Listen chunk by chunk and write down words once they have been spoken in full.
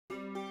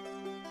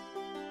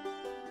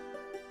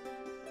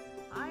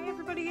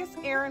everybody, it's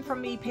Erin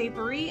from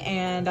ePapery,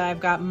 and I've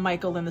got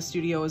Michael in the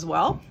studio as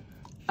well.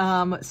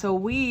 So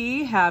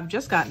we have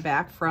just gotten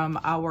back from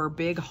our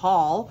big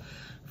haul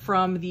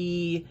from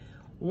the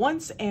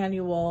once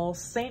annual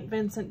St.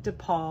 Vincent de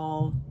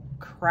Paul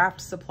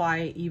craft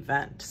supply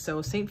event.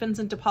 So St.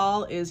 Vincent de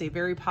Paul is a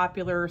very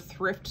popular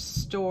thrift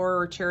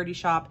store, charity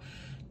shop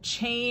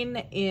chain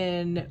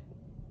in,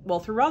 well,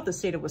 throughout the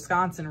state of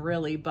Wisconsin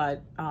really,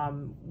 but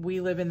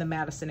we live in the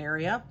Madison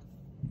area.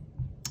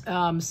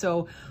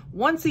 So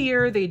once a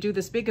year they do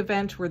this big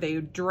event where they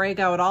drag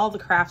out all the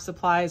craft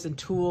supplies and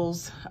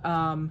tools,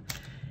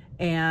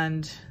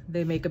 and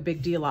they make a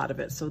big deal out of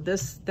it. So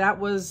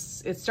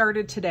it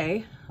started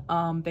today.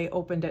 They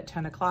opened at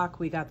 10 o'clock.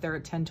 We got there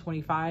at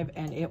 10:25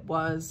 and it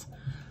was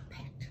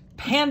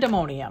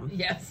pandemonium.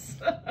 Yes.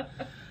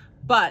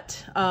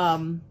 But,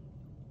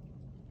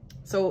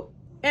 so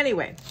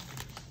anyway,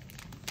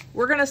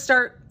 we're going to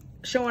start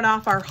showing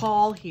off our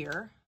haul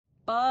here.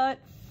 But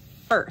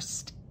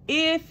first,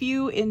 if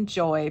you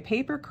enjoy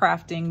paper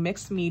crafting,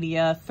 mixed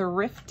media,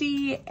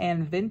 thrifty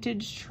and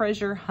vintage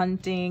treasure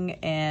hunting,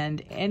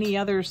 and any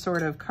other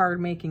sort of card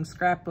making,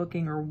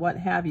 scrapbooking, or what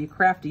have you,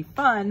 crafty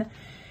fun,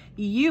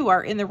 you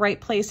are in the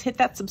right place. Hit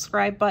that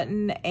subscribe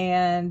button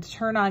and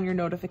turn on your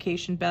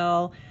notification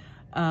bell.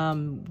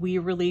 We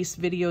release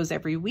videos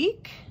every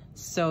week,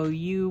 so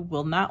you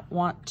will not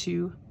want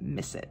to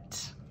miss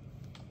it.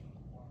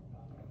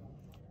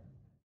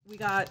 We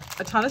got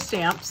a ton of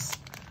stamps.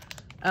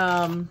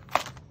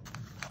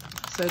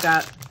 So I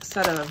got a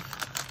set of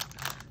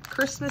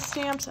Christmas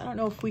stamps. I don't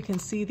know if we can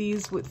see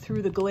these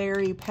through the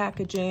glary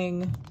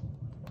packaging.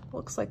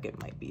 Looks like it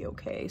might be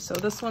okay. So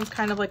this one's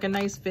kind of like a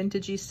nice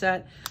vintagey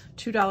set,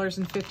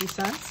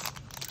 $2.50.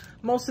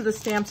 Most of the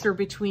stamps are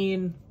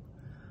between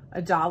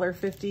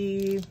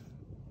 $1.50,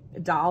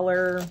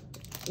 $1.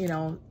 You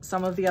know,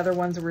 some of the other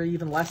ones were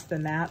even less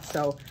than that.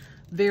 So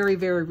very,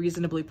 very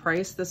reasonably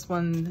priced. This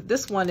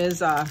one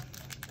is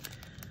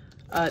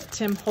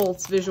Tim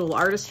Holtz Visual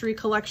Artistry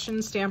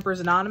Collection, Stampers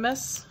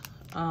Anonymous,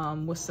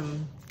 with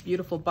some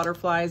beautiful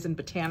butterflies and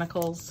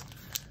botanicals.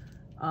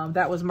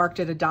 That was marked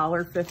at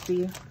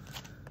 $1.50.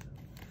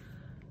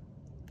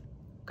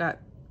 Got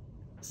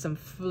some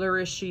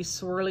flourishy,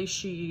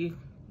 swirly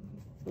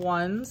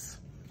ones.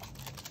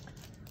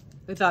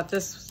 We thought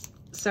this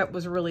set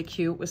was really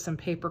cute with some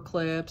paper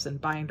clips and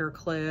binder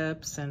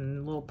clips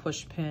and little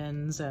push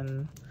pins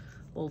and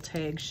little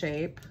tag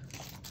shape.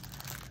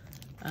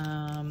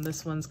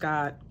 This one's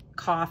got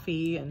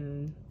coffee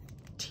and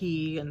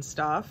tea and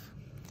stuff.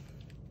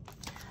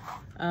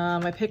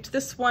 I picked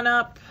this one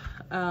up.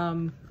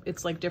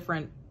 It's like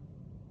different,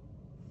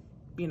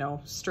 you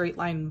know, straight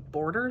line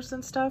borders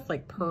and stuff,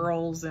 like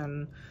pearls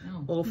and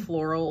little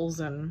florals,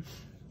 and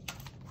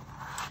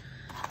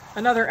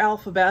another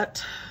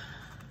alphabet,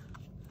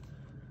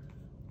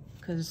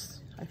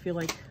 because I feel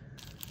like,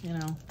 you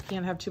know,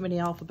 can't have too many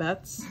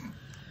alphabets.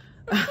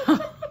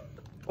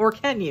 Or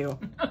can you?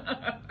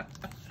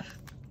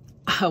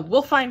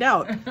 We'll find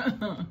out.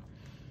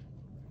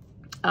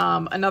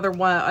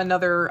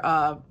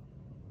 Another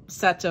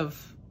set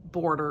of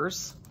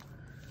borders.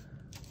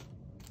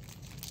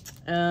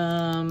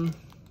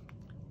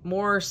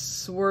 More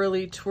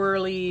swirly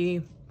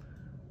twirly,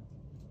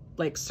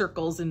 like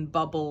circles and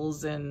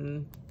bubbles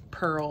and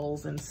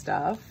pearls and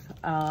stuff.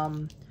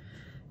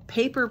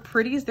 Paper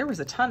Pretties. There was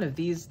a ton of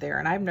these there,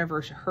 and I've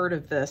never heard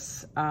of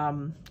this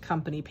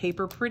company,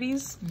 Paper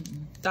Pretties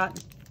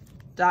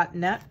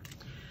 .net.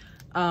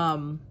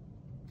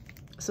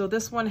 So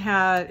this one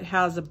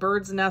has a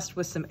bird's nest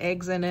with some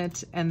eggs in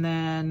it, and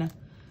then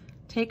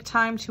take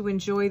time to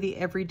enjoy the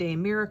everyday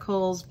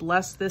miracles,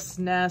 bless this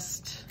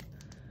nest.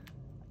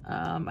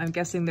 I'm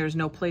guessing there's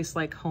no place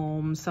like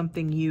home,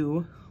 something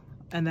you,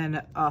 and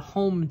then a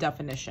home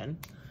definition,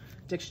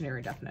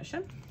 dictionary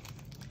definition.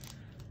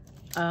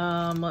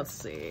 Let's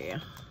see.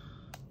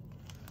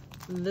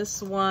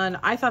 This one,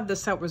 I thought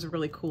this set was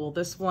really cool.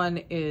 This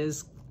one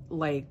is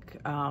like,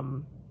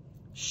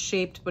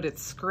 shaped, but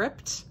it's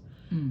script,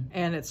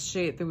 and it's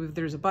shaped.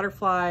 There's a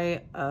butterfly,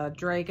 a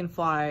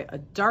dragonfly, a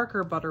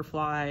darker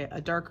butterfly, a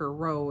darker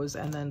rose,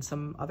 and then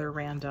some other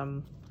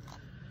random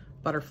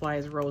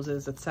butterflies,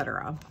 roses,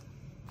 etc.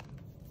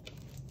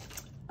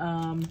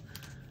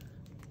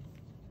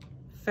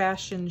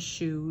 Fashion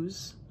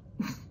shoes.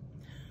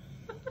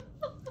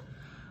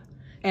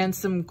 And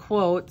some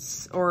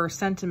quotes or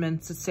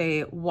sentiments that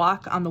say,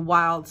 walk on the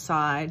wild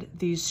side.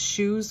 These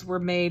shoes were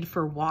made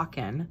for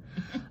walking.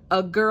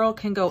 A girl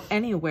can go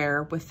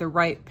anywhere with the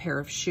right pair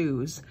of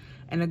shoes,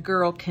 and a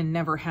girl can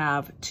never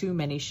have too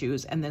many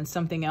shoes. And then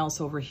something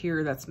else over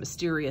here that's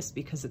mysterious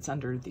because it's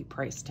under the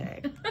price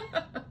tag.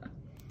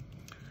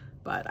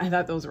 But I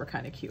thought those were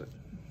kind of cute.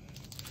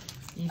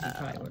 Evie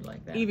probably would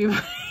like that.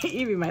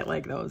 Evie might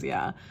like those,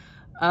 yeah.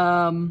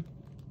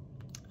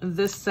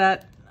 This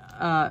set,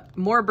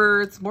 more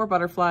birds, more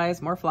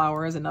butterflies, more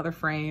flowers, another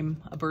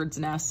frame, a bird's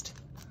nest.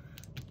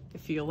 I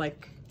feel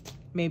like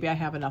maybe I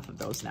have enough of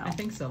those now. I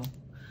think so.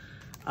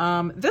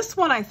 This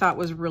one I thought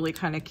was really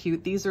kind of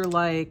cute. These are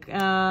like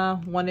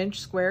 1-inch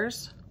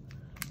squares.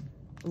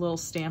 little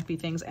stampy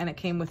things, and it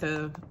came with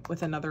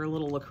another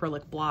little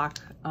acrylic block,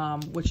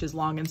 which is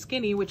long and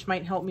skinny, which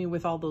might help me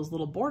with all those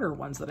little border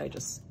ones that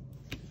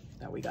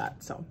we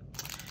got. So,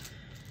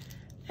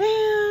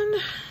 and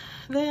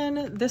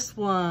then this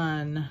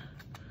one,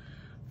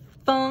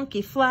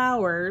 funky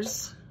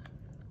flowers,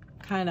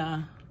 kind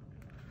of.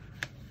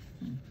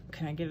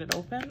 Can I get it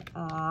open?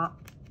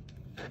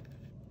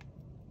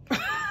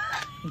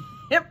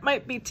 It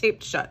might be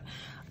taped shut.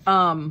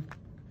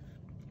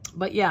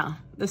 But yeah,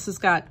 this has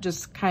got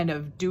just kind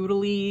of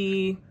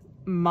doodly,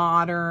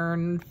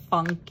 modern,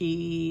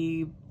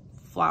 funky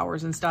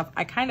flowers and stuff.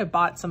 I kind of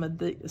bought some of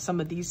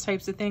these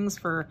types of things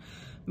for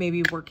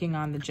maybe working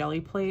on the jelly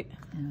plate,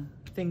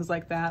 things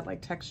like that,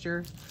 like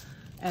texture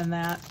and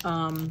that.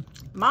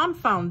 Mom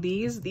found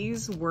these.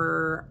 These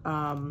were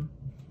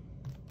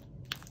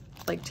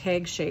like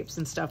tag shapes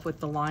and stuff with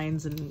the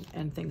lines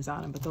and things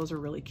on them, but those are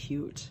really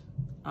cute.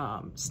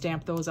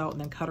 Stamp those out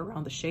and then cut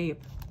around the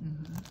shape.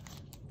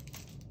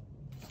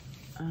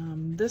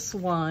 This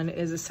one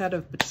is a set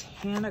of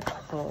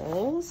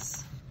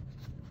botanicals.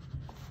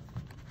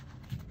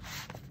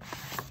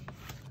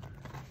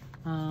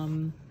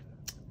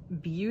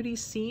 Beauty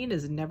scene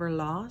is never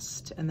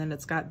lost. And then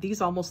it's got,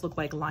 these almost look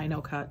like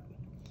lino cut.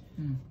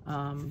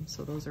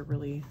 So those are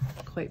really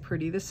quite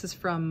pretty. This is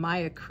from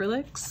My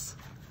Acrylics.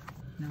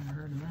 Never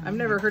heard of that. I've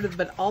never heard of,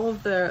 but all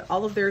of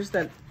theirs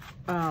that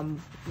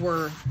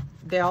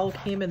they all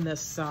came in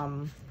this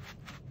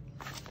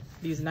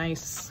these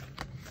nice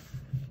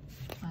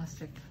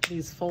Plastic.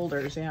 These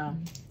folders, yeah,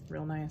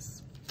 real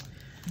nice.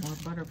 More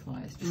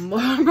butterflies.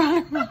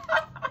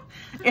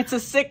 It's a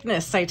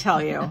sickness, I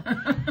tell you.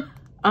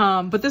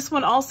 But this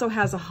one also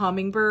has a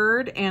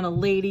hummingbird and a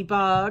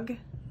ladybug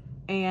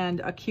and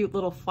a cute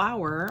little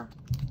flower.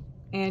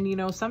 And you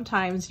know,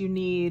 sometimes you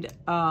need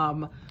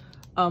a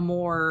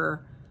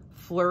more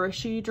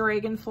flourishy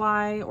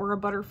dragonfly or a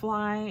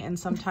butterfly, and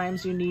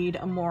sometimes you need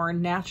a more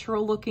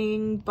natural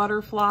looking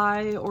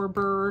butterfly or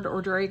bird or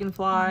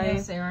dragonfly.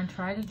 Yes, Erin,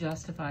 try to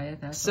justify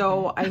it. That's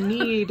so okay. I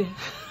need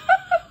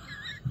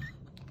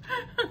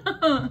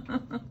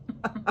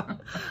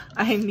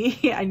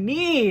I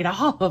need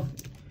all of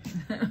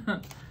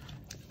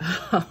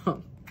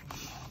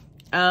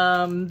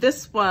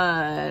this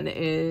one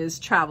is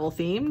travel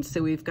themed,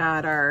 so we've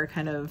got our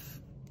kind of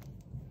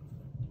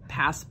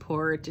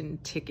passport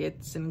and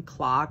tickets and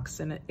clocks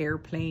and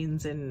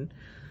airplanes and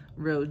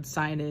road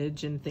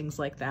signage and things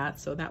like that.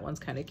 So that one's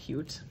kind of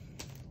cute.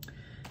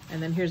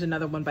 And then here's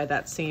another one by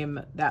that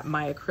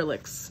My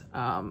Acrylics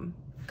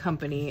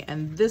company.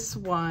 And this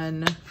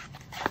one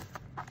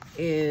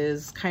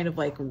is kind of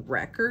like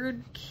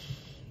record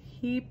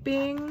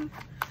keeping,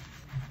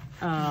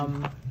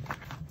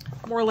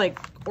 more like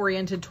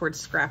oriented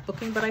towards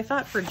scrapbooking, but I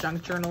thought for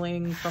junk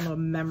journaling from a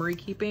memory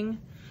keeping.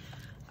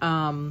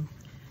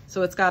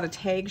 So it's got a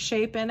tag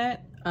shape in it,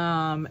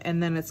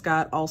 and then it's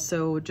got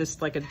also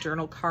just like a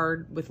journal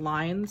card with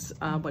lines,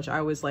 which I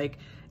always like.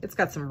 It's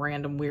got some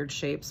random weird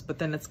shapes, but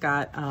then it's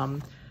got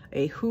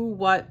a who,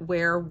 what,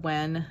 where,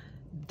 when,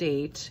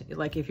 date,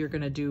 like if you're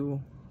gonna do,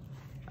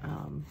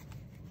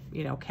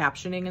 you know,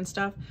 captioning and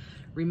stuff.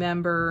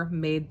 Remember,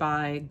 made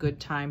by, good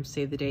time,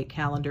 save the date,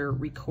 calendar,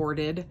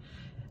 recorded,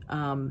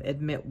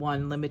 admit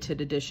one,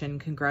 limited edition,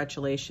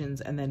 congratulations,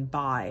 and then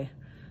buy,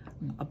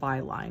 a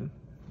byline.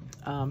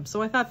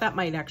 So I thought that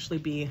might actually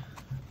be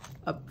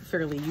a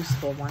fairly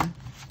useful one.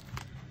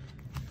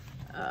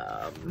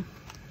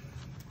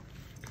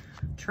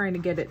 Trying to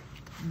get it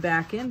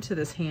back into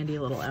this handy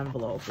little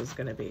envelope is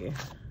going to be,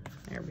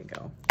 there we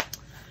go.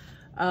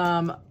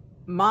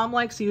 Mom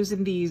likes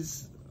using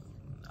these,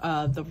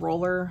 the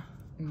roller.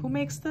 Who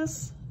makes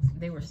this?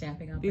 They were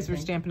stamping up. These were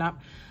stamping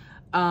up.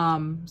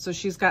 So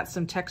she's got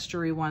some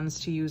textury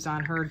ones to use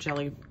on her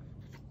jelly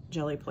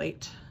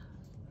plate.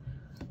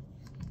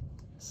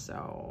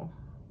 So,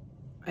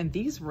 and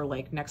these were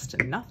like next to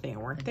nothing,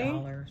 weren't they?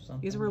 $1 or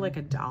something. These were like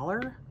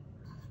 $1.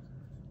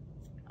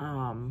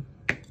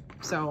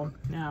 So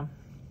yeah,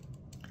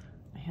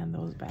 I hand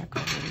those back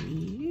over to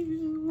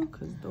you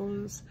because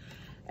those,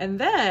 and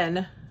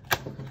then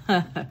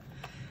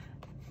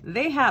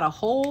they had a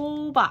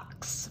whole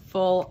box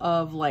full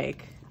of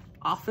like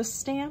office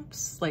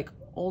stamps, like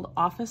old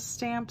office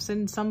stamps,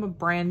 and some are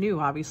brand new,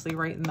 obviously,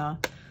 right in the,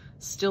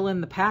 still in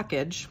the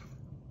package.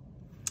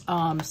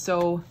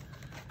 So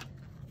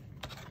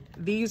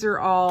these are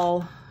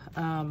all,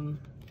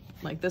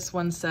 like this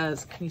one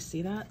says, can you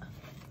see that?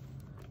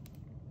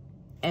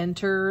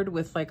 Entered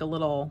with like a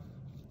little,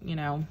 you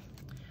know,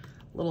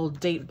 little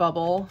date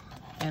bubble.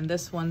 And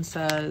this one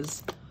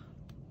says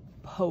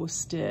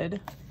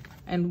posted.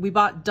 And we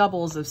bought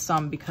doubles of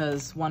some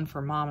because one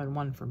for Mom and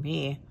one for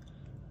me.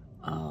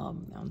 That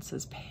one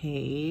says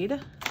paid.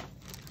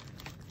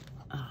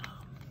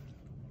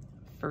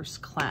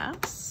 First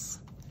class.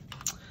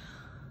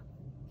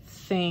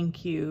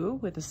 Thank you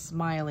with a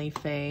smiley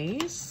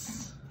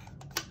face.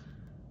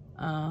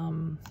 Okay,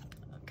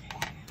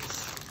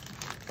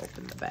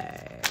 open the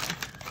bag.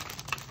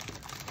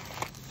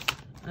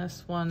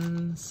 This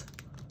one's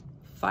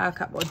file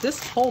cup. Well,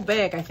 this whole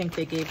bag, I think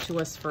they gave to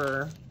us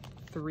for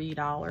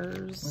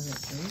 $3. Was it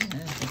 3? I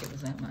didn't think it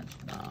was that much.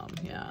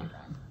 Yeah.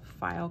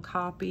 File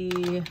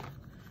copy.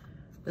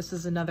 This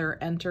is another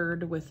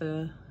entered with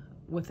a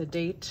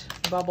date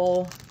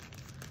bubble.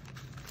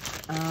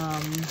 A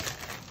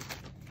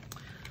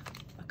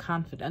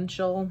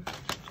confidential.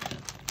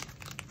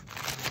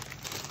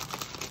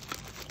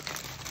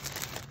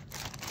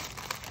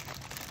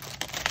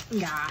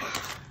 Yeah.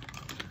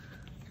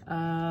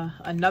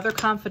 Another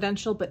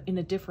confidential, but in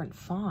a different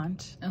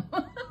font. A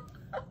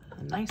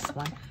nice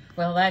one.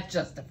 Well, that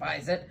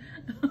justifies it.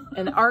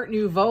 An Art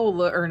Deco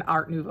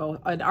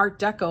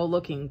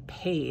looking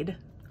paid.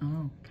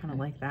 Oh, kind of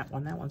like that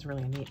one. That one's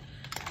really neat.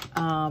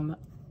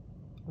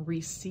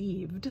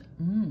 Received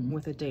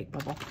with a date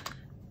bubble.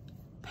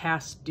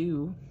 Past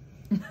due.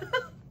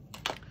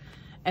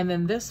 And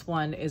then this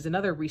one is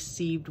another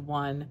received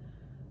one.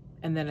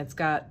 And then it's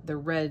got the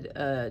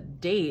red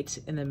date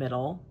in the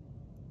middle.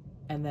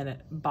 And then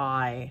it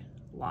by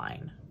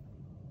line.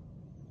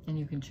 And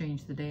you can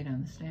change the date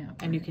on the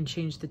stamp. And you can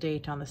change the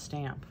date on the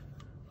stamp.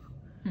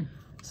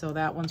 So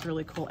that one's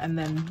really cool. And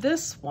then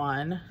this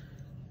one,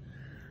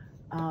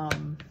 get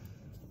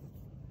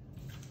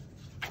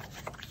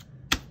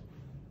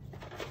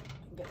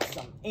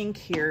some ink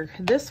here.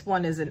 This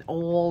one is an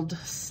old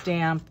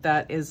stamp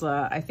that is,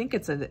 I think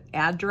it's an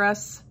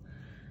address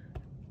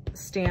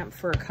stamp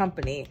for a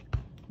company,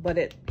 but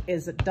it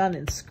is done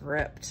in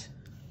script.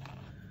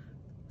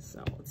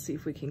 So let's see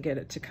if we can get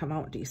it to come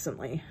out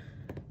decently.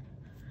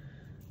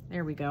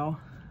 There we go.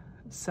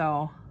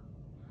 So,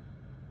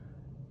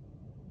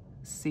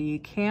 see,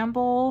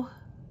 Campbell,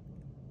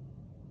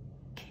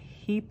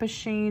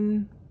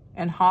 Keepashane,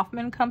 and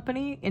Hoffman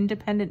Company,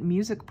 independent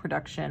music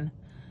production.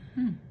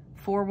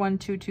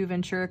 4122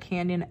 Ventura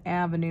Canyon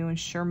Avenue in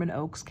Sherman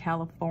Oaks,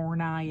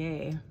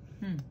 California.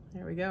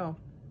 There we go.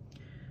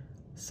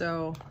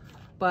 So,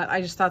 but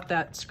I just thought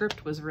that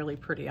script was really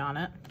pretty on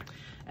it.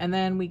 And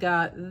then we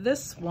got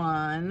this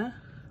one,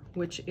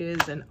 which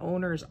is an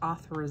owner's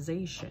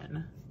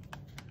authorization.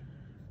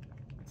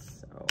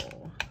 So,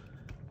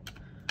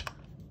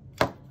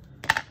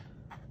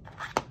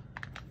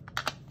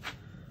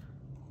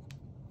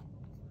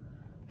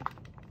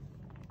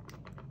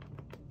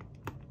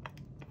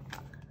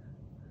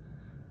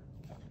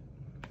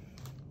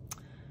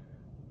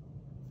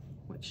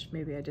 which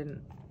maybe I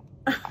didn't,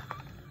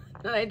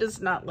 I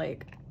just not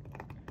like,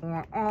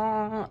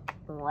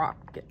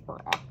 rocket.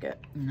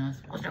 Not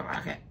supposed to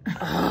rock it.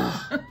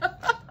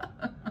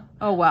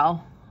 Oh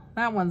well,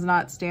 that one's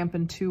not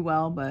stamping too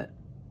well, but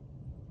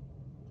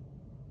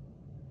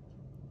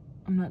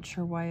I'm not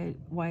sure why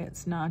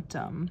it's not.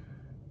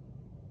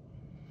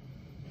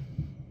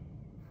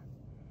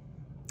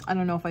 I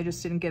don't know if I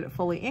just didn't get it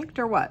fully inked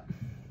or what.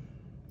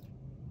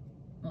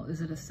 Well,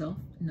 is it a self?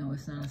 No,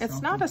 it's not a self.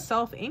 It's not a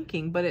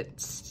self-inking, but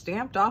it's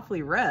stamped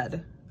awfully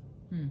red.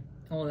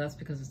 Oh, that's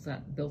because it's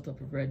got built up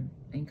of red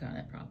ink on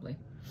it, probably.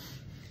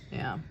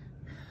 Yeah.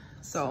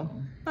 So,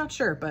 not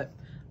sure, but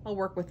I'll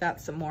work with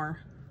that some more.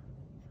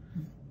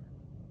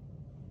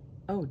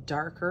 Oh,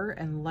 darker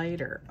and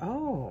lighter.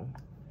 Oh.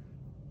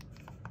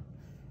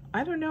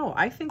 I don't know.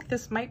 I think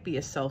this might be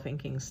a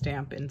self-inking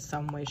stamp in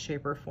some way,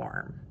 shape, or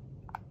form.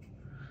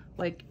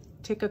 Like,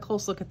 take a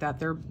close look at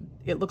that.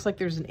 It looks like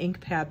there's an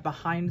ink pad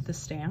behind the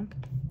stamp.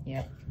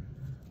 Yep.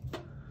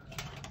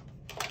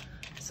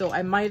 So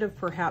I might have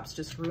perhaps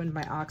just ruined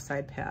my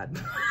oxide pad.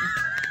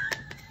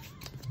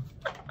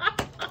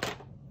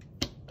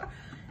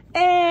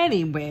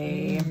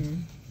 Anyway,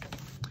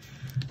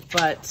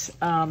 but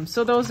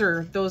so those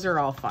are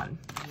all fun.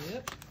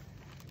 Yep.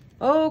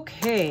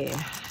 Okay.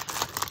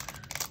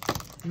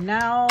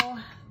 Now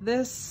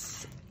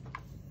this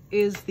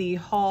is the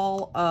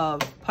haul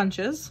of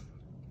punches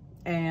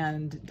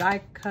and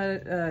die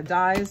cut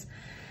dies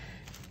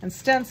and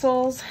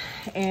stencils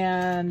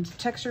and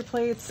texture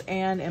plates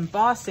and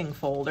embossing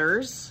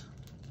folders.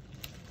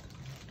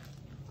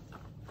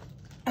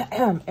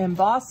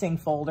 Embossing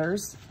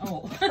folders.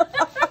 Oh.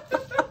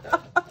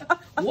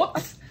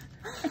 Whoops.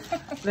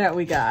 That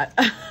we got.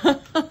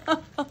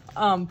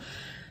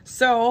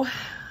 So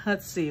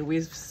let's see,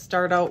 we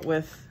start out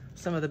with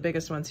some of the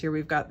biggest ones here.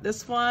 We've got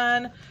this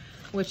one,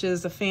 which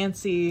is a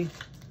fancy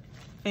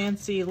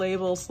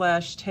label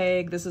 /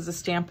 tag. This is a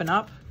Stampin'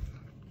 Up.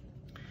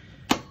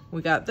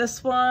 We got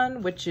this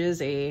one, which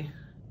is a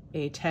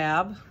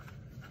tab,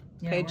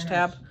 page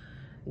tab.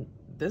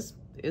 Is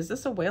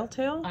this a whale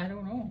tail? I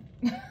don't know.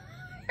 I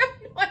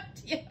have no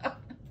idea.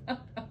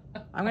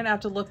 I'm gonna have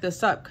to look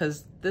this up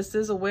because this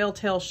is a whale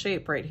tail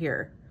shape right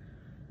here.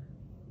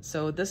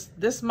 So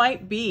this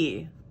might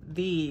be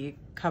the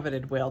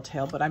coveted whale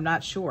tail, but I'm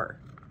not sure.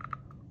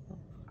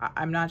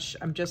 I'm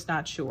just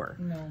not sure.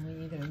 No, me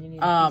neither. You need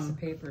a piece of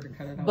paper to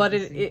cut it out. But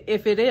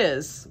if it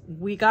is,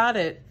 we got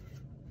it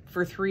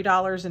for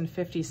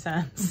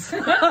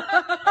 $3.50.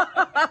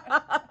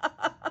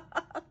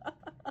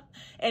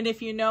 And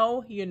if you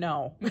know, you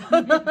know.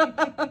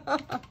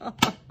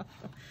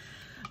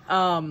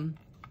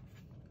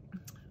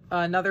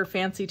 Another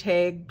fancy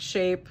tag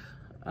shape.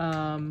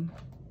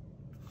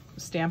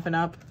 Stampin'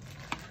 Up.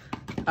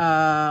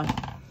 A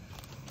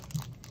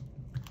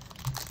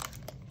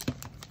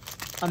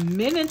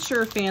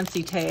miniature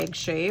fancy tag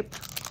shape.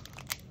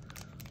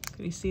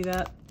 Can you see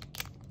that?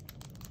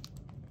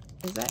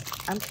 Is that,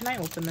 can I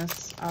open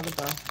this out of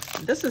the,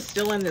 this is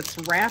still in its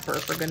wrapper,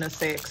 for goodness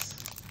sakes,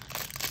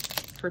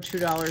 for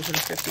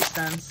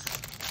 $2.50.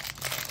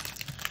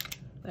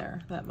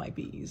 There, that might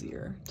be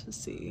easier to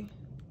see.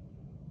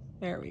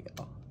 There we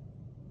go.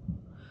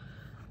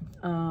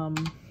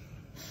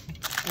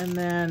 And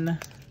then,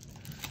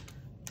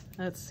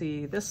 let's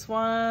see, this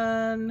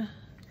one,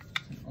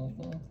 an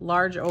oval.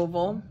 Large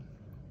oval,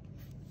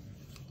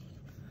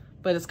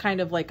 but it's kind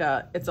of like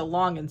it's a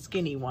long and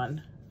skinny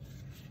one,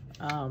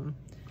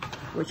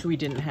 which we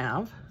didn't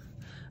have.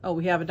 Oh,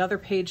 we have another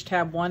page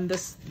tab one.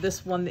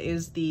 This one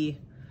is the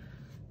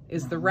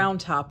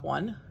round top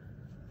one.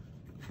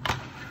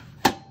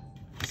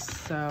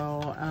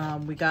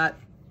 So we got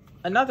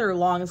another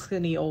long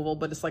skinny oval,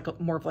 but it's like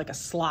more of like a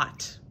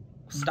slot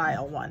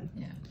style one.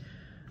 Yeah.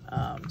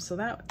 So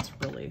that's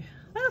really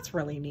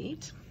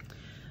neat.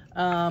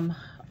 A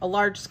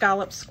large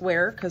scallop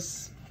square,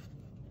 because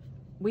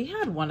we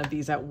had one of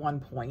these at one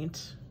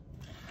point.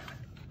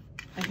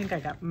 I think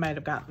I might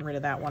have gotten rid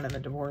of that one in the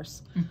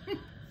divorce.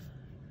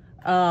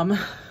 Guck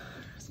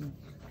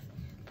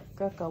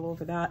all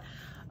over that.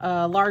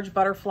 Large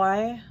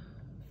butterfly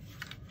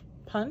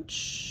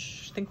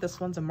punch. I think this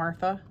one's a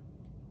Martha.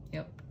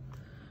 Yep.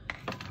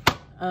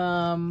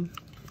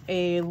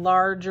 A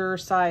larger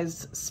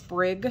size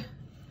sprig,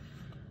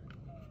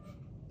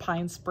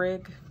 pine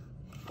sprig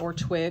or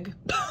twig.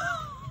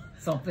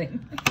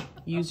 Something.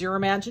 Use your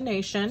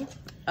imagination.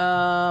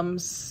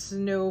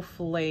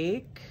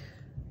 Snowflake.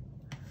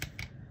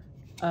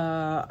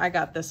 I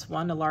got this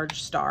one, a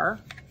large star.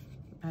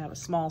 I have a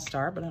small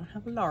star, but I don't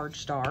have a large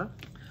star.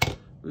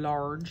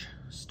 Large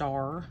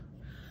star.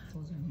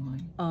 Those are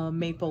mine.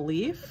 Maple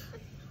leaf.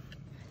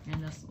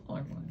 And a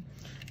smaller one.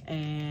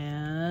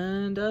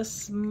 And a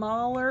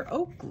smaller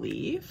oak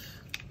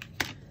leaf.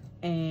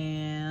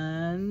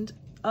 And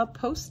a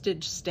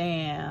postage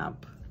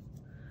stamp.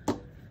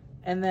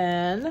 And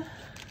then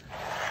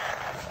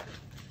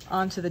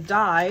onto the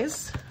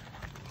dies.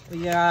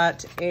 We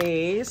got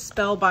a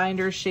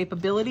Spellbinder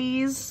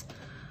Shapeabilities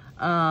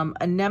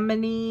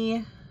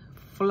Anemone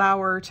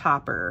Flower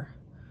Topper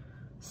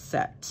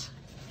set,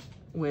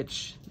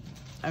 which,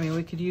 I mean,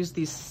 we could use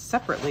these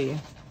separately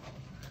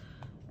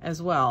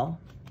as well.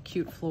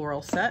 Cute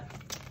floral set.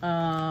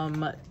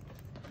 Tim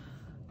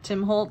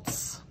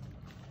Holtz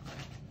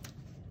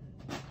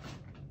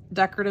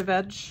Decorative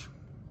Edge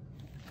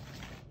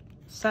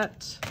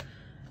set.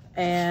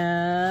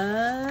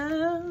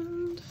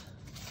 And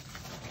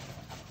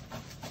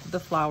the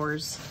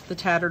flowers, the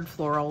tattered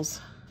florals.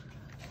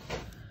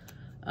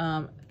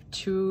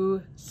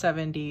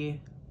 $2.75.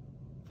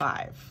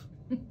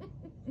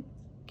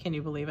 Can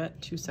you believe it?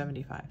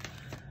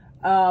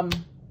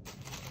 $2.75.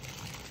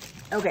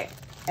 Okay,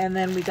 and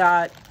then I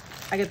got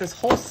this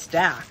whole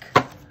stack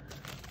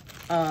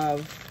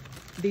of,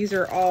 these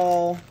are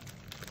all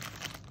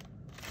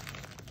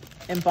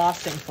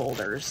embossing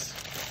folders,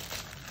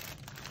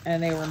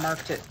 and they were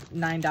marked at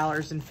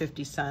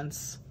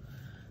 $9.50,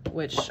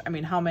 which, I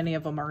mean, how many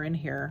of them are in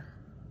here?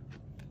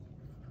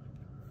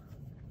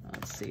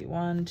 Let's see,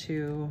 1,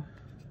 2,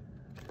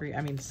 3,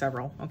 I mean,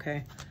 several.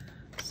 Okay,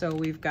 so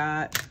we've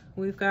got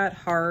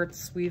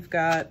hearts, we've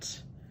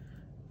got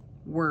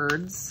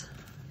words,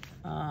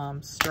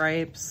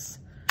 stripes,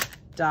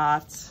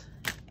 dots,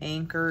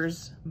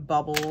 anchors,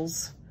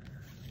 bubbles,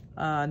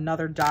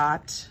 another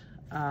dot,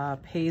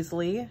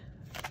 paisley,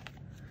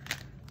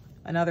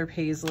 another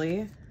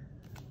paisley,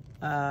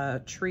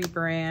 tree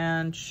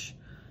branch,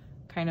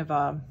 kind of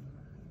a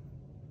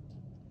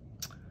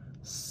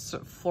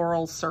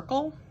floral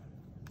circle,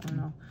 I don't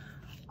know,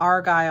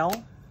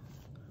 argyle,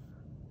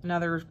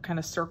 another kind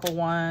of circle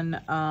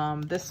one.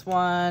 This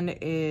one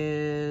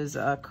is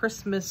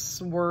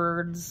Christmas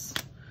words,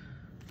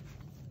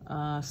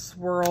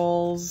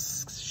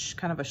 swirls,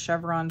 kind of a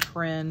chevron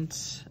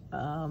print.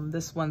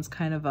 This one's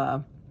kind of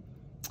a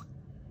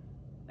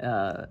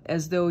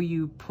as though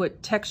you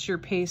put texture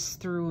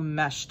paste through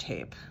mesh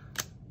tape.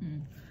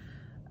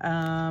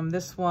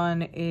 This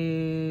one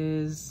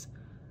is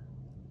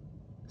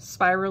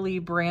spirally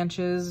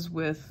branches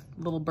with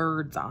little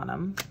birds on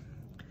them.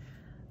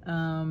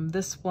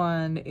 This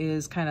one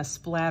is kind of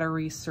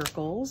splattery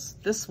circles.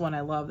 This one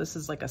I love. This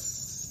is like a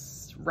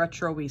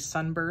retro-y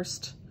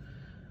sunburst.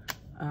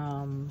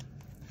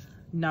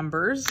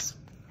 Numbers.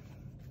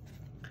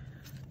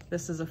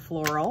 This is a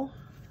floral.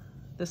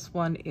 This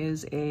one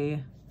is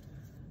a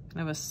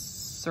kind of a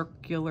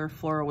circular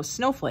floral with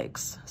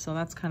snowflakes. So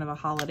that's kind of a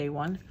holiday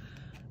one.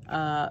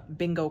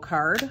 Bingo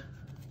card.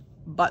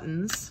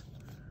 Buttons.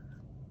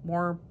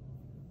 More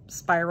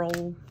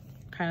spiral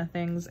kind of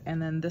things.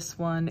 And then this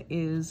one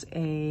is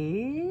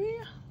a,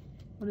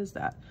 what is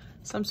that?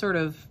 Some sort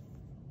of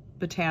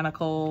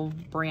botanical,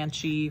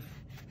 branchy,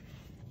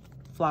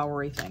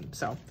 flowery thing.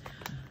 So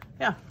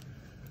yeah,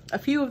 a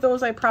few of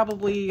those I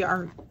probably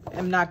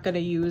am not going to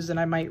use, and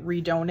I might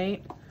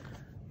redonate.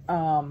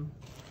 But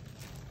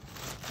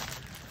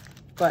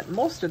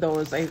most of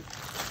those I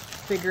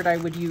figured I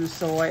would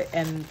use,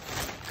 and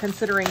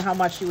considering how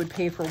much you would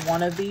pay for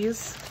one of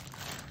these,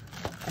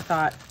 I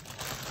thought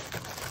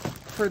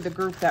for the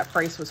group that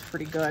price was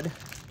pretty good.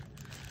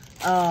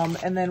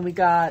 And then we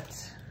got,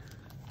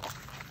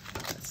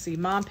 let's see,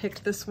 Mom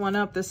picked this one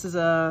up. This is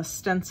a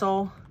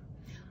stencil.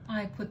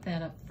 I put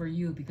that up for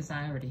you because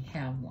I already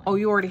have one. Oh,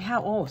 you already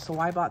have? Oh, so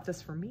I bought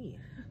this for me.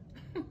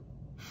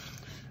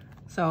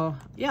 So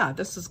yeah,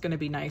 this is going to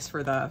be nice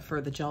for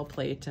the gel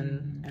plate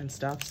and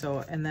stuff.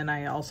 So, and then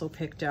I also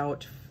picked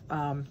out,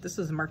 this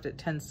is marked at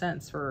 10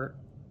 cents for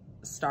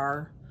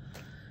star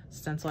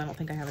stencil. I don't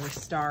think I have any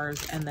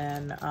stars. And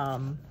then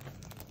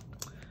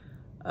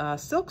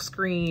silk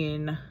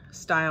screen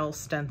style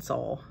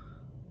stencil.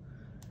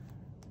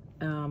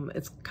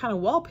 It's kind of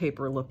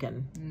wallpaper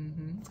looking.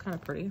 It's kind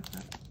of pretty.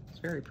 It's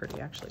very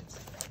pretty actually.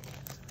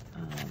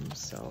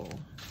 So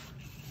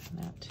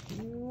that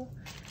too.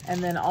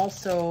 And then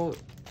also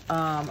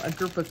a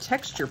group of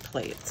texture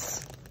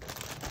plates.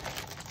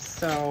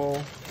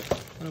 So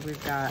what do we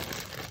got?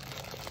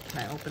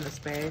 Can I open this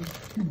bag?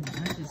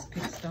 I just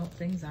picked out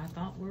things I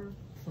thought were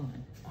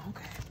fun.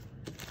 Okay.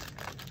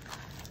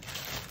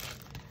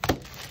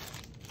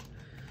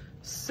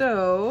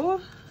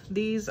 So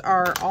these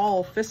are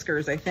all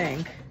Fiskars, I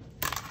think.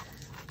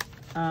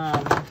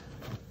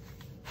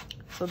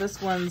 So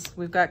this one's,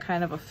 we've got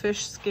kind of a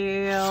fish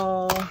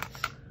scale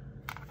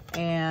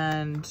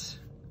and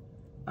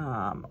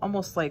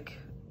almost like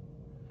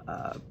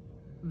a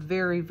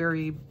very,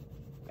 very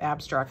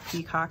abstract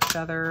peacock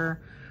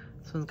feather.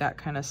 This one's got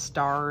kind of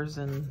stars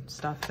and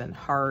stuff and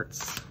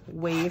hearts,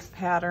 wave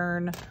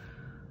pattern.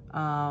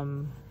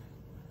 Almost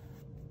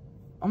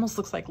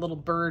looks like little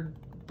bird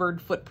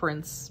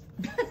footprints.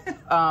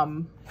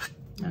 I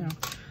don't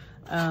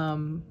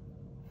know.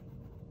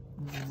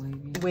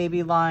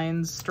 Wavy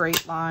lines,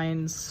 straight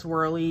lines,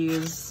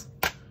 swirlies,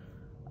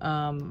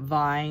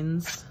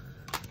 vines,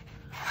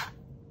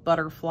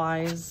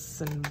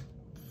 butterflies and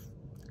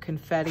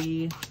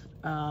confetti,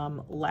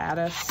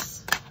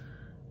 lattice,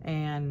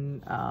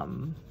 and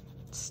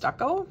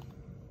stucco,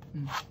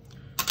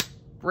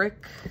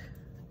 brick,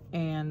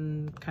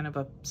 and kind of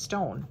a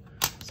stone.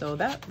 So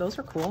those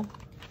are cool.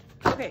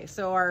 Okay,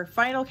 so our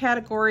final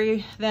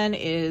category then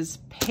is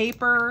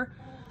paper,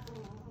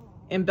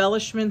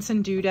 embellishments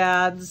and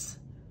doodads,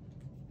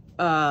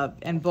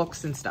 and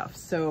books and stuff.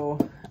 So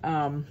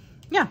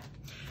yeah.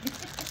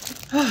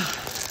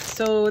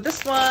 So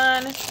this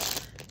one,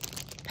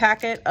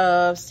 packet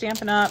of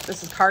Stampin' Up.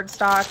 This is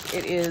cardstock.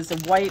 It is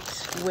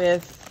white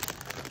with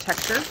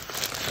texture.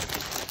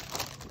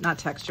 Not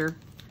texture.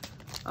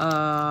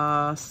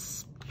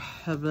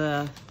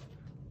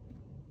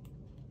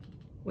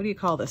 What do you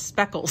call this?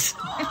 Speckles.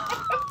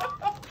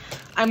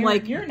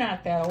 You're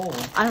not that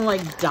old. I'm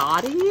like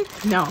Dottie?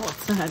 No,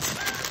 it's not.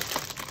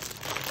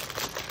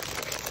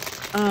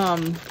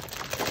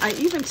 I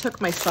even took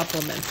my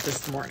supplements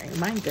this morning.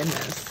 My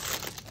goodness.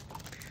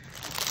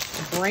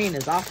 The brain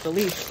is off the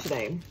leash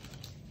today.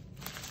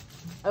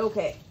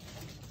 Okay.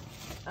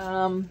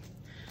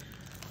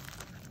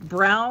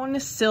 Brown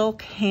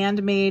silk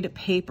handmade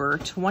paper,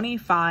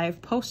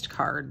 25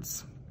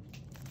 postcards.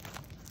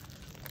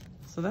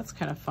 So that's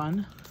kind of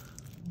fun.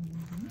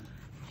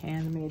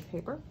 Handmade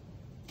paper.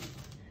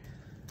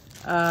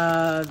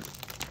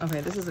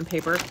 Okay, this isn't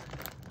paper.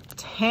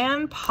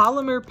 Tan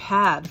polymer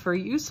pad for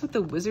use with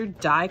the Wizard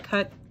die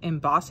cut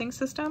embossing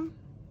system.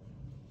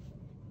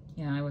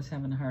 Yeah, I was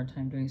having a hard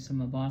time doing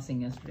some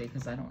embossing yesterday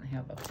because I don't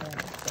have a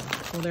pad. So.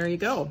 Well, there you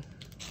go.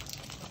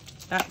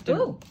 That did.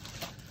 Ooh.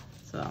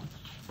 So,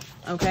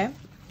 okay.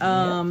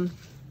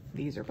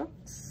 These are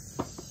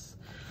books.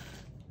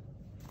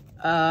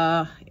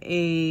 From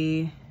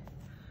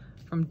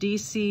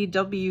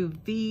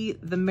DCWV,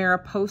 the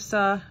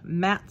Mariposa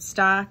matte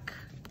stock.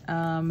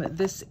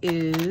 This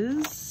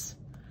is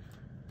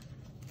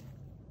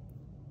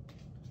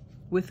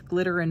with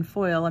glitter and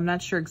foil. I'm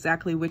not sure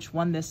exactly which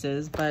one this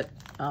is, but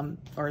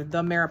or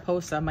the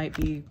Mariposa might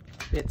be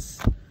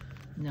its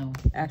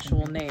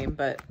actual name,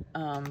 but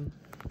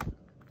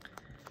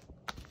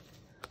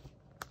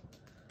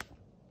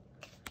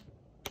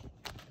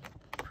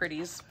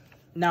pretties.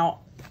 Now,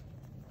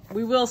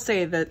 we will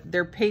say that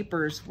their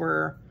papers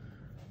were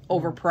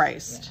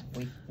overpriced.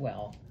 Yeah,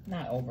 well,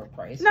 not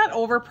overpriced. Not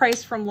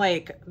overpriced from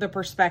like the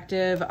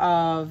perspective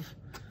of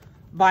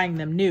buying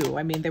them new.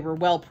 I mean, they were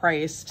well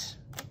priced,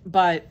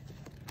 but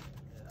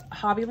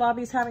Hobby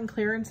Lobby's having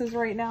clearances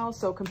right now.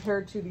 So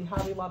compared to the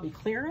Hobby Lobby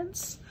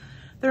clearance,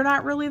 they're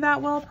not really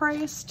that well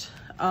priced.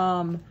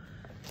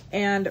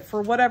 And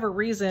for whatever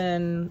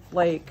reason,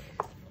 like,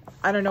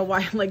 I don't know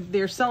why, like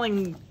they're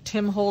selling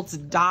Tim Holtz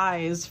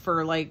dies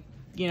for like,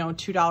 you know,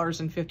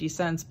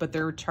 $2.50, but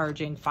they're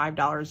charging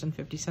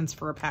 $5.50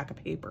 for a pack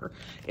of paper.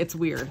 It's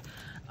weird.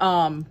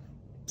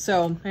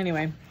 So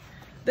anyway,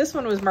 this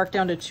one was marked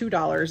down to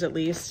 $2 at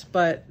least,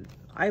 but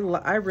I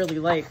really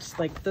liked,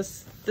 like,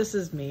 this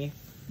is me.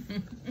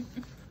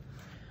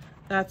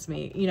 That's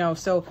me, you know.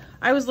 So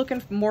I was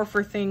looking more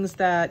for things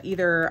that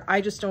either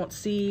I just don't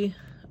see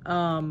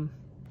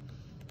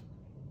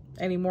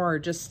anymore.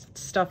 Just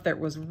stuff that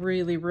was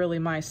really, really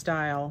my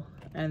style.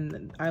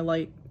 And I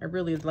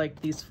really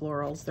like these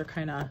florals. They're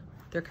kind of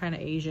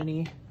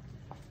Asian-y,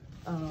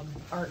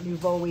 Art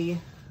Nouveau-y.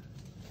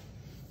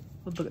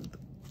 Would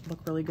look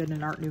really good in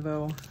an Art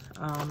Nouveau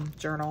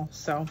journal.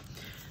 So,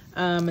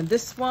 and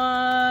this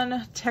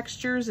one,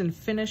 Textures and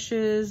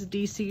Finishes,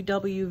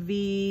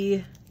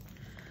 DCWV.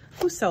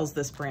 Who sells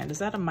this brand? Is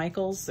that a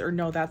Michaels? Or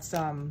no, that's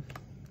I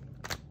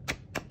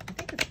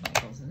think it's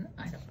Michaels, isn't it?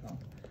 I don't know.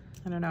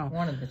 I don't know.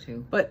 One of the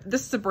two. But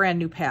this is a brand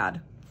new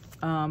pad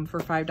for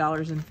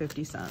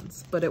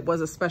 $5.50. But it was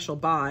a special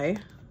buy.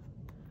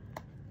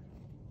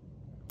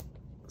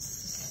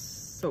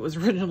 So it was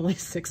originally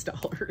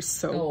 $6.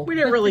 So we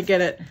didn't really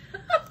get it.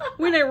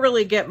 We didn't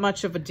really get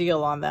much of a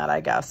deal on that, I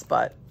guess.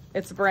 But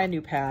it's a brand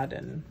new pad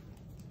and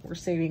we're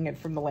saving it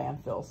from the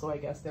landfill. So I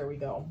guess there we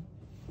go.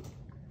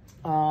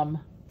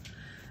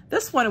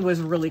 This one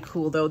was really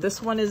cool though.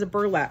 This one is a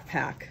burlap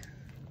pack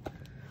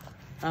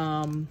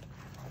for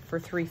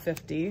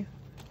 $3.50.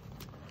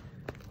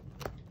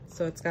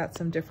 So it's got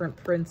some different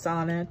prints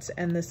on it.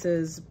 And this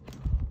is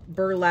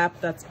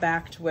burlap that's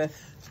backed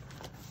with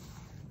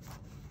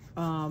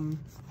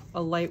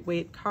a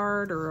lightweight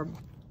card or a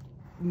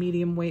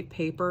medium weight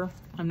paper.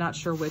 I'm not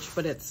sure which,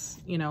 but it's,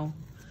 you know,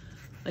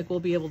 like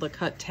we'll be able to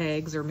cut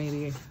tags or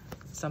maybe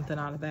something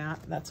out of that.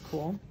 That's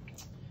cool.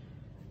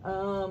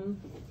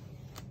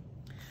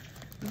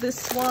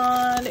 This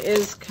one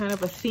is kind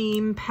of a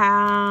theme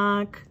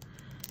pack.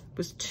 It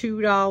was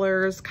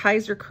 $2.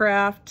 Kaiser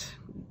Craft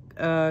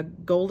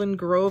Golden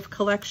Grove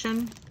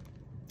collection.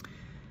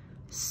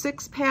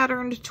 6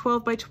 patterned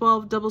 12 by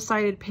 12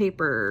 double-sided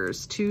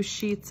papers, 2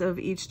 sheets of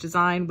each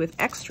design with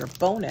extra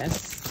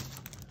bonus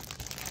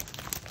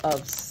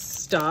of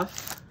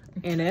stuff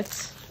in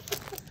it.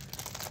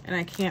 And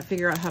I can't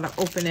figure out how to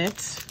open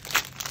it.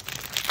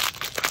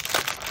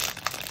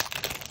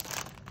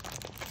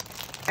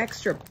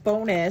 Extra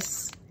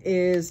bonus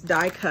is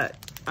die cut.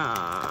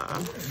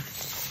 Oh,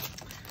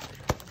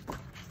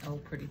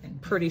 pretty thing.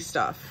 Pretty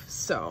stuff.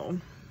 So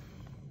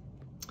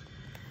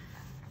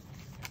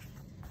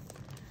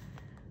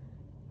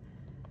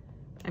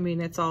I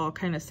mean, it's all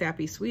kind of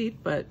sappy sweet,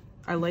 but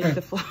I like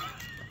the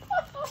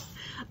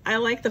I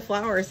like the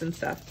flowers and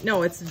stuff.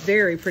 No, it's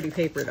very pretty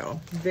paper though.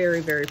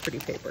 Very, very pretty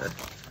paper.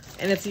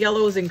 And it's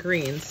yellows and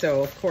greens,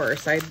 so of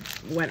course I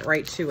went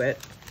right to it.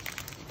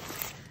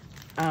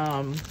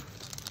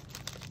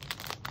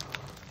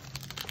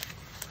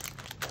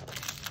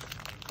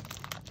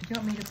 You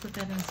want me to put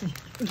that in?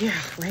 Yeah,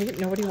 right?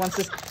 Nobody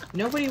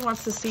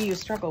wants to see you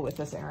struggle with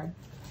this, Erin.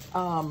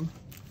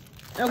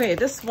 Okay,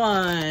 this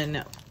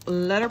one,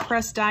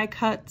 letterpress die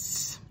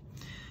cuts.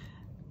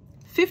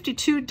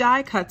 52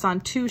 die cuts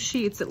on 2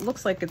 sheets. It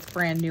looks like it's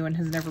brand new and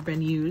has never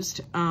been used.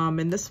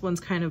 And this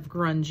one's kind of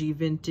grungy,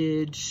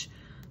 vintage,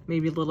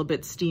 maybe a little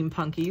bit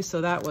steampunky.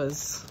 So that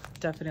was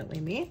definitely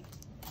me.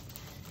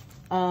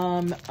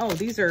 Oh,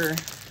 these are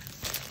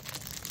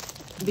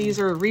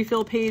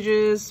refill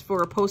pages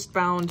for a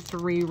post-bound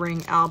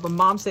 3-ring album.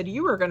 Mom said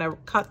you were gonna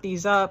cut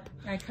these up.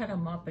 I cut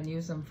them up and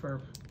use them for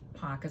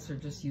pockets or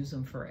just use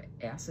them for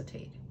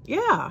acetate.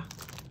 Yeah,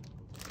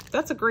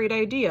 that's a great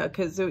idea.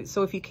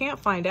 So if you can't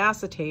find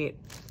acetate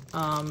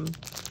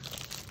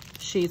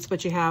sheets,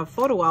 but you have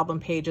photo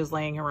album pages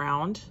laying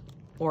around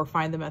or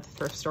find them at the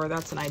thrift store,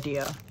 that's an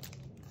idea.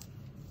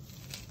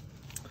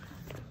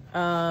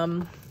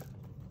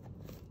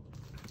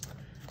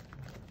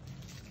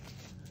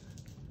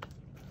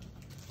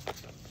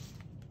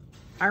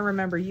 I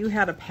remember you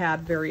had a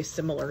pad very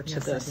similar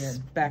to this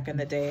back in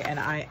the day, and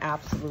I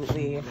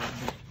absolutely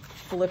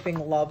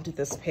flipping loved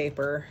this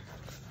paper.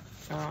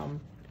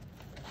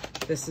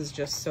 This is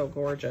just so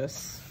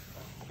gorgeous.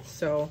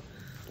 So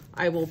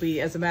I will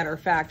be, as a matter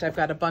of fact, I've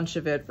got a bunch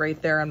of it right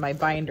there in my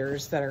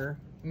binders that are,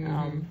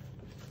 and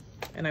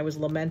I was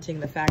lamenting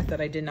the fact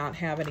that I did not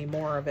have any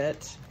more of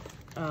it.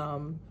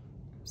 So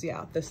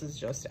yeah, this is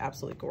just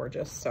absolutely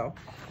gorgeous. So,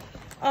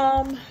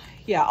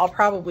 yeah, I'll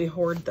probably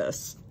hoard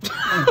this.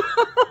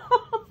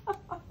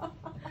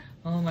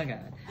 Oh my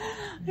God.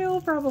 I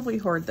will probably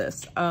hoard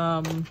this.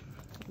 Let's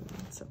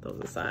set those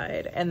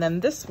aside. And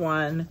then this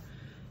one,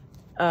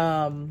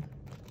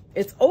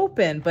 it's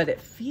open, but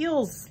it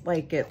feels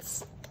like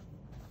it's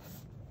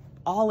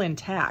all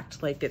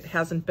intact, like it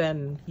hasn't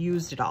been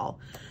used at all.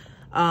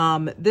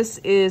 This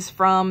is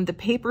from the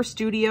Paper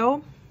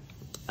Studio.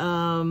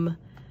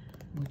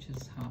 Which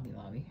is Hobby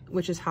Lobby.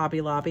 Which is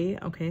Hobby Lobby.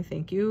 Okay,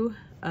 thank you.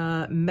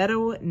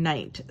 Meadow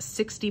Night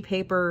 60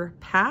 paper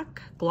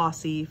pack,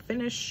 glossy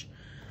finish,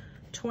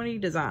 20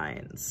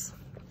 designs.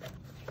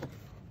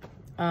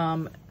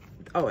 Oh,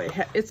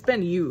 it's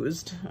been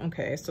used.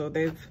 Okay, so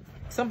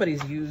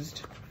somebody's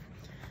used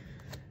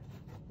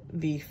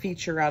the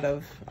feature out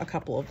of a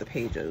couple of the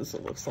pages,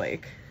 it looks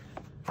like,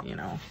 you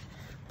know.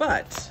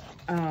 But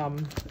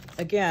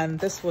again,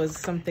 this was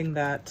something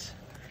that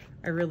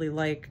I really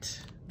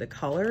liked the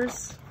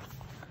colors.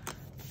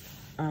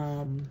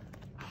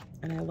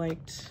 And I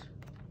liked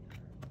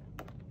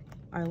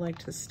I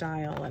liked the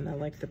style and I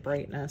like the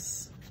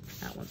brightness.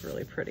 That one's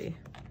really pretty.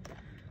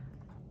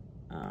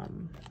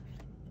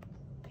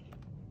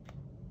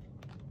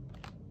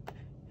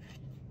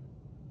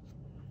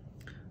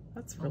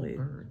 That's really,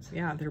 birds.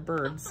 Yeah, they're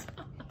birds.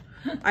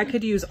 I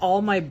could use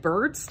all my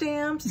bird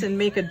stamps and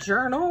make a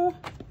journal.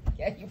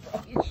 Yeah, you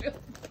probably should.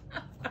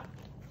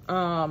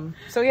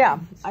 So yeah,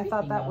 I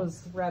thought that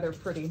was rather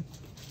pretty.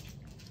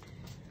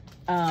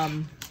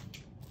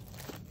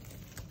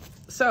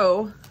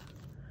 So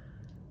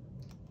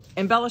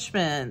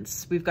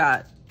embellishments, we've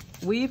got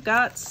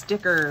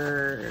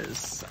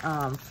stickers,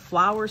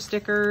 flower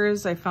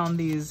stickers. I found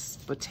these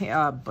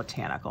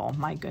botanical,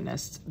 my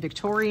goodness,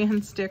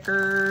 Victorian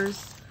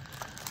stickers.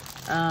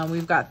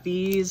 We've got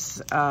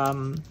these,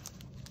 I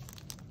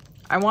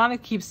want to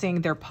keep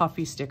saying they're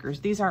puffy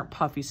stickers. These aren't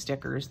puffy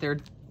stickers. They're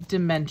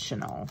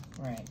dimensional.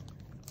 Right.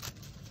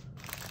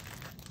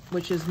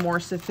 Which is more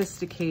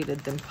sophisticated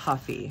than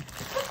puffy.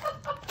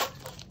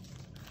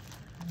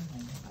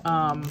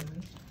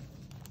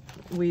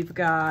 We've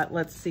got,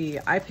 let's see,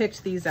 I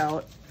picked these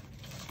out.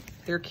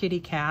 They're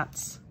kitty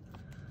cats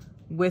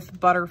with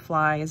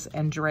butterflies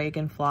and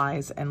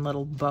dragonflies and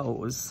little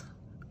bows.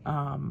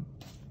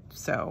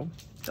 So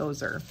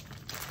those are,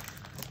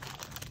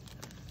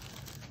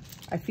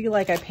 I feel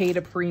like I paid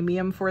a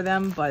premium for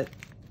them, but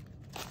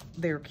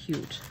they're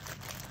cute.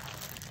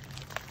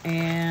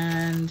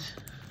 And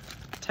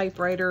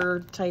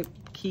typewriter type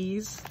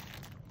keys,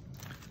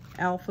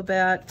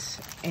 alphabet,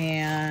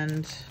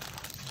 and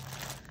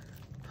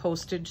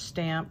postage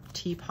stamp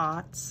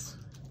teapots,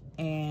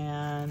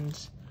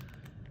 and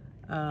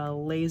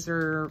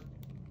laser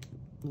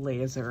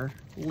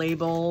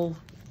label,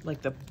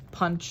 like the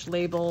punch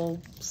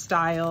label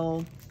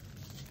style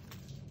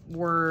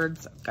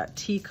words. I've got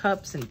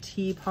teacups and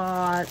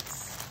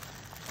teapots,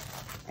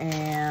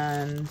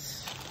 and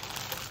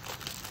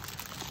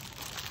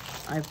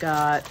I've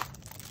got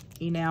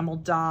enamel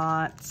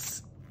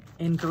dots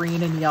in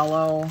green and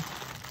yellow.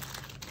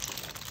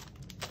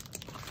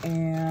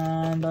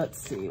 And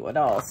let's see, what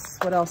else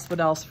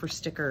for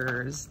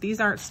stickers? These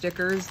aren't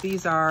stickers,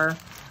 these are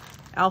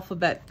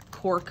alphabet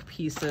cork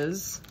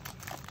pieces,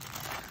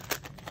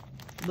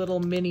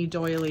 little mini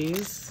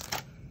doilies,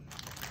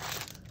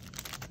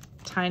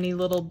 tiny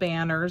little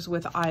banners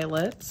with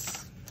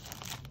eyelets.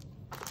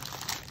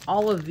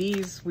 All of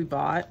these we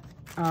bought.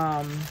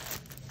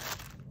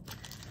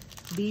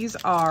 These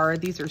are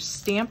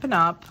Stampin'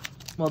 Up.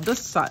 Well,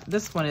 this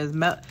one is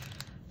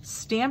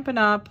Stampin'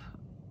 Up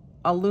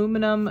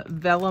aluminum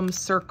vellum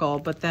circle,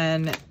 but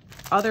then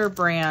other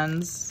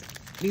brands,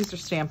 these are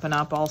Stampin'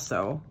 Up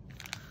also.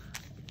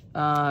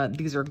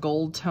 These are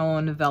gold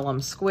tone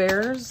vellum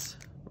squares,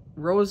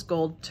 rose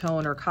gold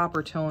tone or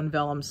copper tone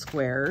vellum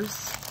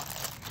squares.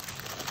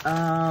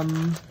 I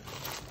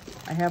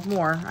have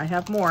more.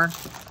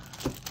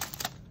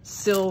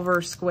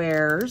 Silver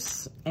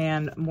squares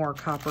and more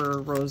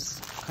copper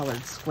rose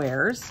colored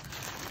squares.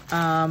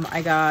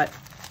 I got,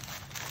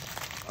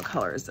 what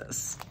color is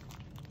this?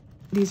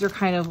 These are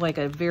kind of like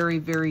a very,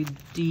 very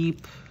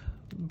deep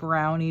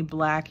browny,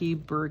 blacky,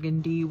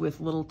 burgundy with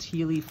little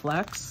tealy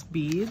flecks,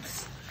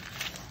 beads.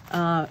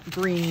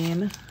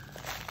 Green,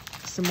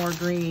 some more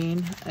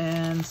green,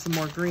 and some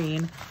more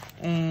green,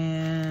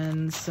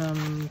 and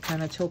some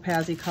kind of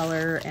topazzy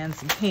color, and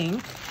some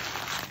pink,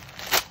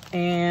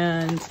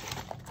 and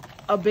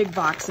a big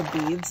box of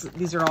beads.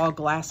 These are all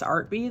glass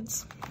art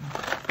beads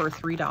for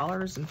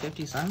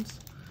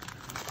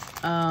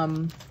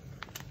 $3.50.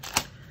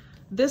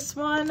 This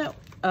one,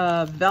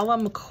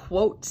 vellum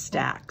quote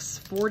stacks,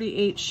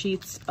 48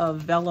 sheets of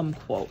vellum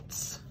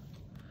quotes.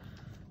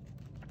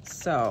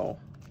 So,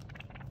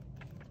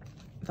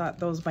 thought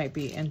those might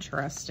be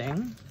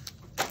interesting.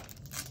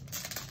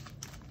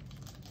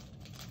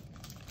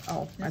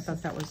 Oh, I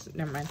thought that was,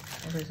 never mind.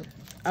 There's a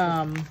stamp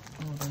on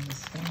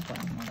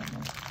one of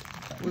them.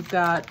 We've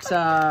got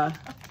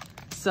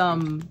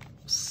some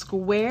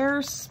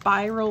square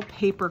spiral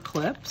paper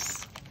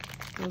clips.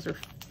 Those are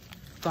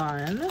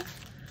fun.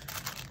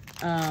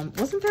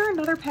 Wasn't there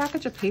another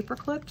package of paper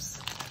clips?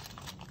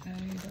 I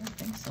don't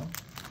think so.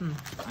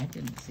 I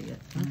didn't see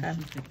it. Okay.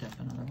 She picked up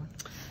another one.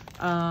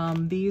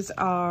 These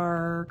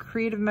are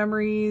Creative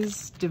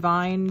Memories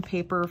Divine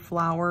Paper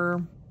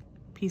Flower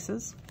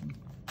pieces.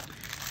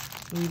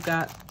 We've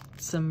got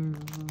some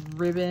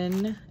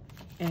ribbon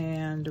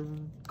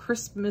and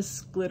Christmas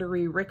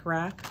glittery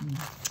rickrack.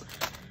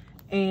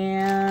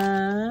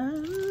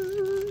 And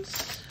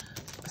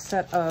a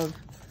set of,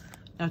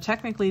 now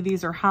technically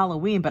these are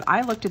Halloween, but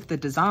I looked at the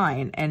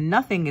design and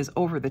nothing is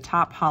over the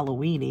top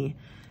Halloween-y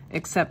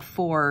except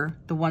for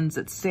the ones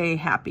that say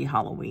Happy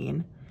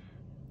Halloween.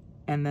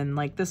 And then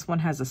like this one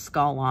has a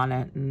skull on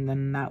it, and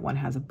then that one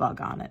has a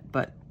bug on it.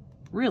 But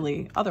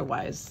really,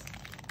 otherwise,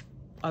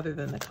 other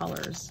than the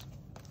colors,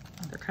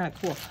 they're kind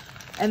of cool.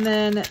 And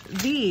then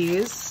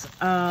these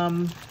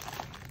are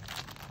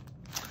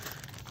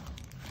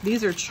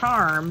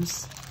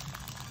charms,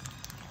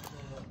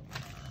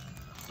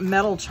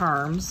 metal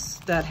charms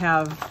that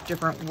have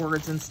different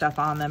words and stuff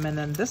on them. And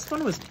then this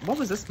one was, what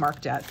was this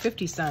marked at?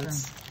 50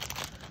 cents.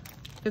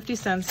 50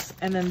 cents.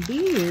 And then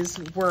these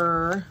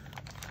are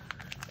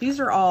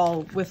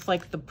all with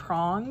like the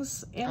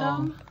prongs in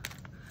them.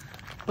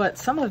 But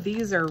some of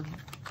these are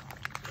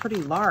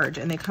pretty large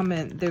and they come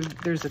in,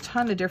 there's a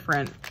ton of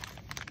different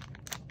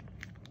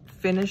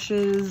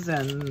finishes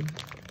and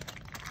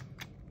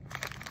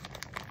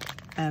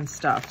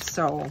stuff.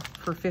 So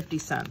for 50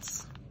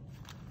 cents.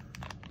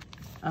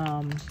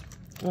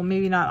 Well,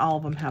 maybe not all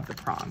of them have the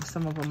prongs.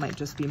 Some of them might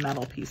just be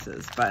metal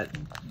pieces, but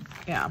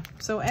yeah.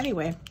 So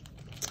anyway,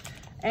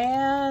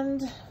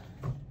 and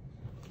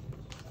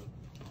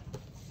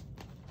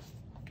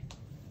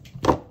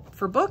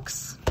for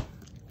books,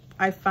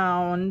 I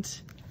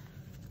found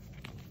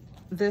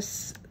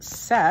this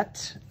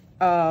set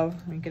of,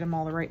 let me get them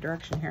all the right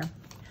direction here.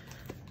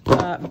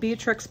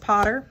 Beatrix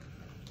Potter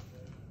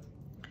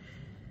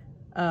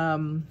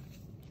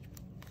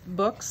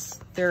books.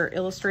 They're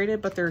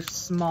illustrated, but they're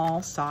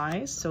small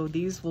size, so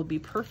these will be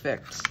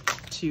perfect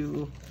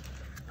to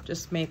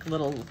just make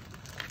little,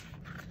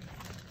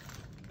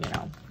 you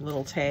know,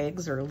 little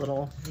tags or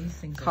little These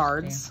things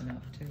cards. Are Stampin'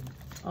 Up! Too.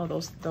 Oh,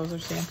 those are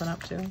Stampin'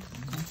 Up! Too. Okay.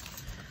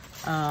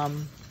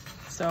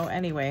 So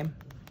anyway,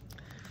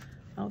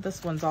 oh,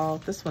 this one's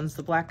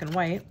the black and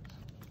white.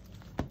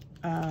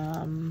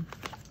 Yep.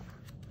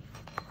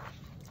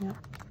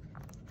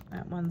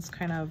 That one's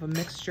kind of a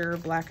mixture,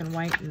 black and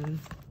white,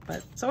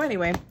 but so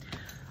anyway,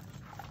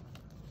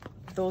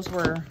 those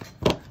were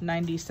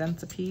 90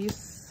 cents a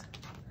piece.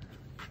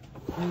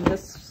 And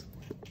this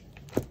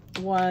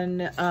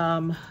one,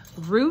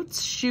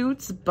 Roots,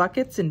 Shoots,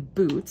 Buckets, and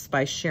Boots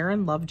by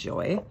Sharon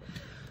Lovejoy,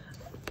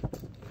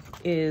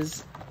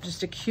 is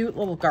just a cute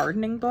little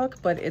gardening book,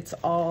 but it's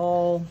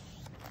all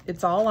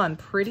on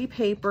pretty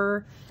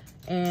paper,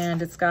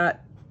 and it's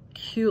got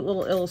cute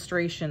little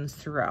illustrations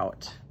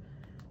throughout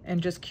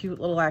and just cute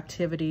little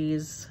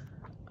activities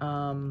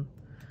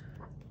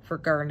for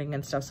gardening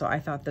and stuff. So I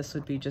thought this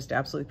would be just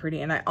absolutely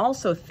pretty. And I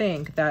also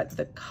think that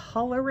the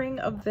coloring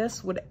of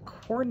this would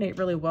coordinate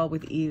really well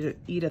with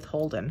Edith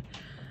Holden.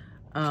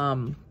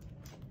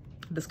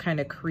 This kind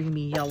of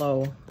creamy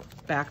yellow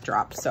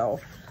backdrop. So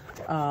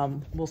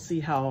we'll see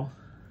how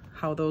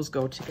those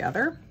go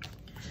together.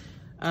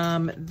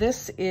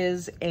 This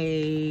is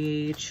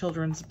a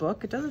children's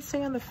book. It doesn't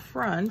say on the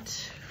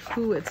front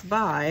who it's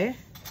by.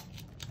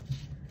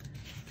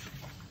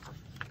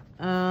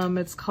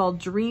 It's called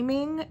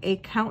Dreaming, A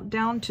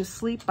Countdown to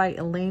Sleep by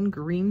Elaine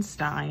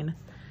Greenstein.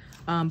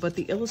 But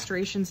the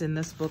illustrations in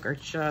this book are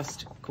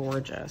just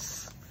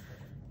gorgeous.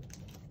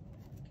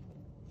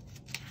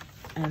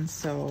 And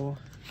so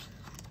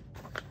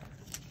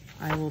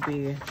I will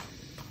be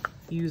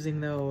using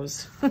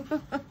those.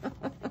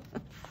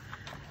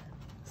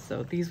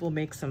 So these will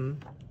make some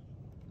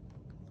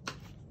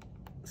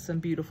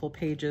beautiful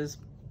pages,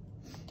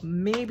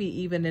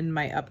 maybe even in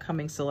my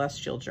upcoming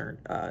Celestial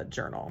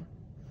journal.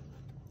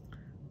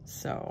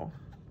 So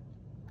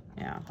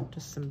yeah,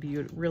 just some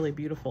really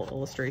beautiful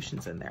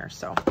illustrations in there.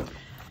 So,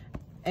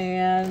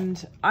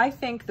 and I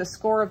think the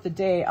score of the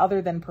day,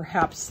 other than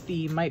perhaps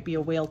the might be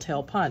a whale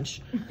tail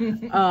punch,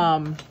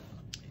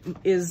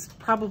 is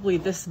probably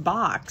this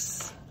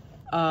box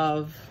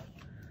of,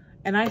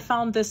 and I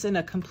found this in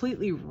a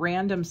completely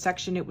random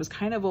section. It was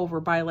kind of over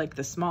by like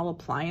the small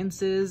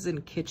appliances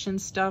and kitchen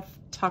stuff,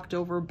 tucked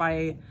over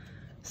by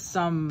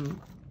some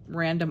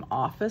random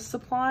office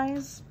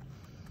supplies.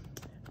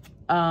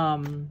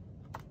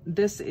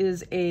 This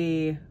is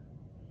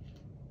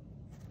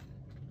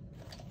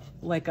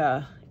like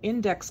a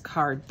index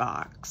card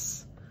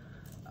box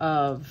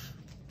of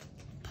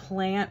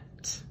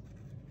plant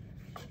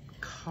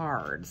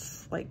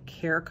cards, like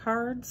care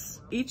cards.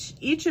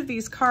 Each of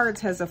these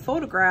cards has a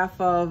photograph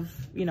of,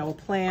 you know, a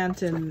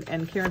plant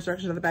and care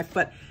instructions on the back.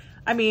 But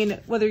I mean,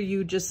 whether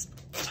you just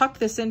tuck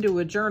this into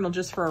a journal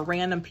just for a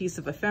random piece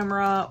of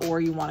ephemera,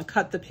 or you want to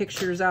cut the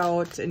pictures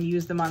out and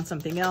use them on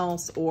something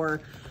else,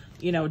 or,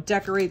 you know,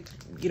 decorate,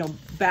 you know,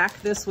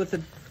 back this with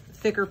a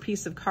thicker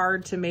piece of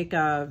card to make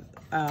a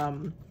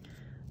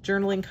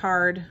journaling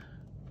card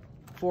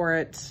for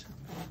it.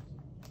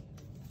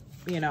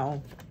 You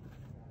know,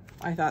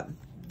 I thought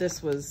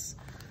this was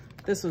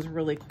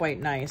really quite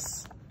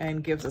nice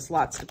and gives us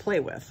lots to play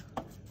with.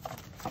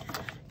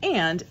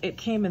 And it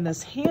came in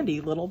this handy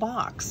little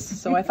box.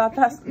 So I thought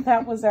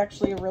that was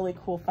actually a really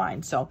cool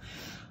find. So,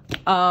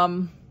 how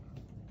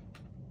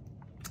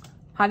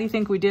do you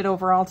think we did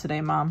overall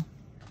today, Mom?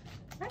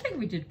 I think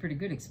we did pretty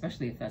good,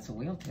 especially if that's a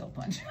whale tail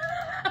punch.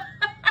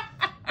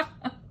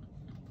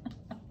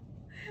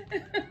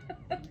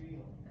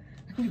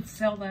 We'd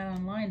sell that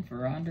online for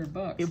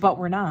 $100. But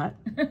we're not.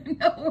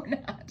 No, we're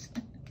not.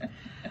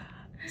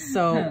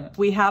 So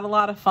we had a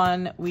lot of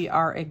fun. We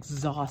are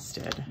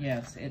exhausted.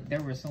 Yes,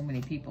 there were so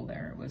many people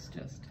there. It was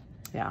just...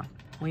 Yeah,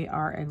 we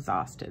are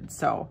exhausted.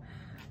 So,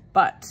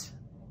 but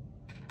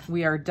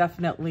we are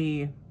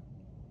definitely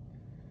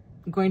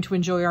going to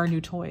enjoy our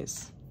new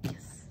toys.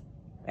 Yes.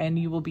 And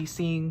you will be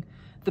seeing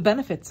the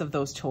benefits of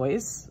those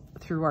toys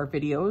through our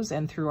videos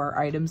and through our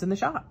items in the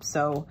shop.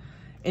 So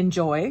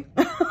enjoy.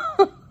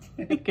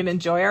 You can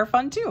enjoy our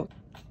fun too.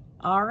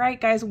 All right,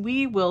 guys,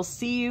 we will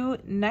see you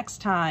next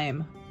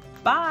time.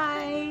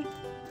 Bye.